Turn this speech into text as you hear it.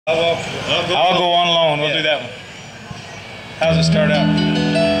I'll go on alone. We'll do that one. How's it start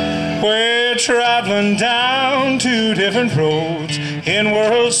out? We're traveling down two different roads in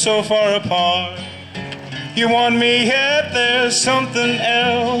worlds so far apart. You want me, yet there's something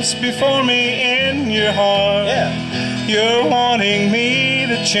else before me in your heart. Yeah. You're wanting me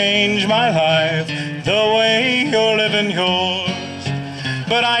to change my life the way you're living yours.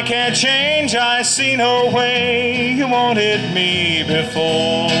 But I can't change, I see no way you wanted me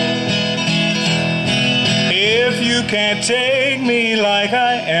before. If you can't take me like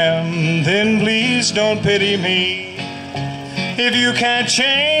I am, then please don't pity me. If you can't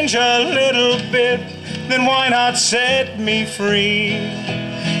change a little bit, then why not set me free?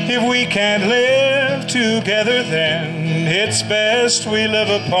 If we can't live together, then it's best we live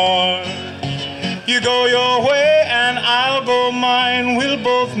apart. You go your way and I'll go mine. We'll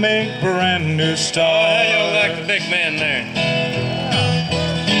both make brand new stars. How y'all like the big man there?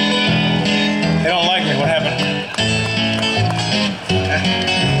 They don't like me. What happened?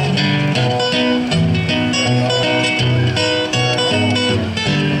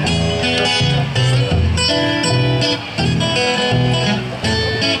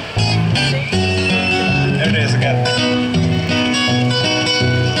 There it is. I got it.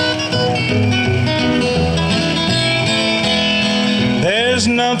 There's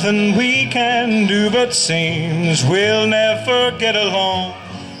nothing we can do, but seems we'll never get along.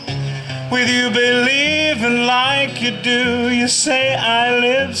 With you believing like you do, you say I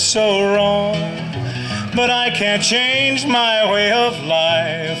live so wrong. But I can't change my way of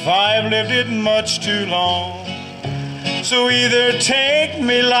life, I've lived it much too long. So either take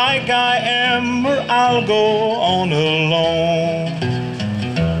me like I am, or I'll go on alone.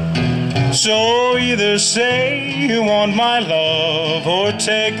 So either say you want my love, or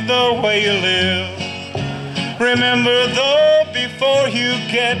take the way you live. Remember though, before you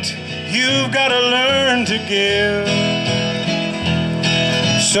get, you've got to learn to give.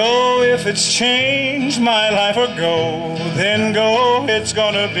 So if it's change my life or go, then go it's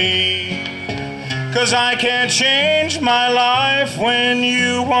gonna be. 'Cause I can't change my life when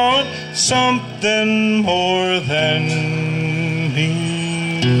you want something more than me.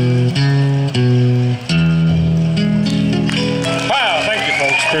 Wow, thank you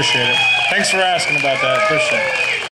folks, appreciate it. Thanks for asking about that, appreciate it.